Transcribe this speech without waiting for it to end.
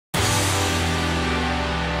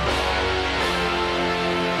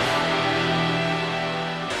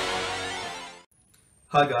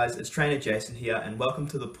Hi guys, it's Trainer Jason here and welcome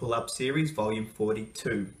to the Pull-Up Series Volume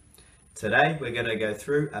 42. Today we're going to go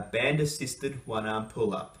through a band-assisted one-arm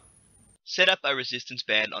pull-up. Set up a resistance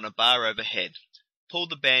band on a bar overhead. Pull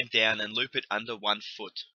the band down and loop it under 1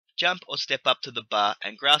 foot. Jump or step up to the bar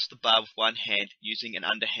and grasp the bar with one hand using an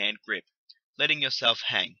underhand grip, letting yourself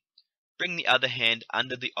hang. Bring the other hand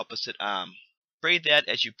under the opposite arm. Breathe out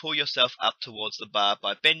as you pull yourself up towards the bar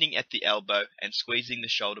by bending at the elbow and squeezing the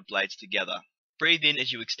shoulder blades together. Breathe in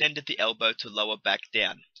as you extend at the elbow to lower back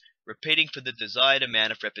down, repeating for the desired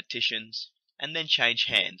amount of repetitions, and then change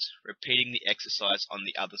hands, repeating the exercise on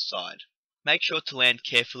the other side. Make sure to land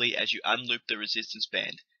carefully as you unloop the resistance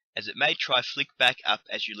band, as it may try flick back up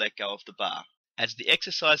as you let go of the bar. As the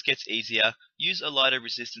exercise gets easier, use a lighter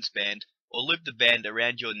resistance band or loop the band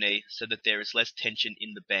around your knee so that there is less tension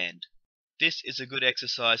in the band. This is a good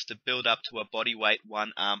exercise to build up to a bodyweight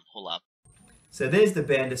one-arm pull-up. So there's the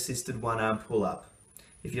band-assisted one-arm pull-up.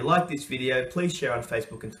 If you like this video, please share on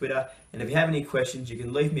Facebook and Twitter, and if you have any questions, you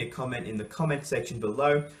can leave me a comment in the comment section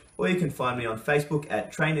below, or you can find me on Facebook at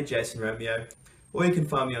Trainer Jason Romeo, or you can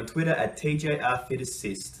find me on Twitter at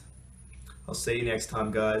TJRFitAssist. I'll see you next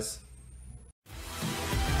time, guys.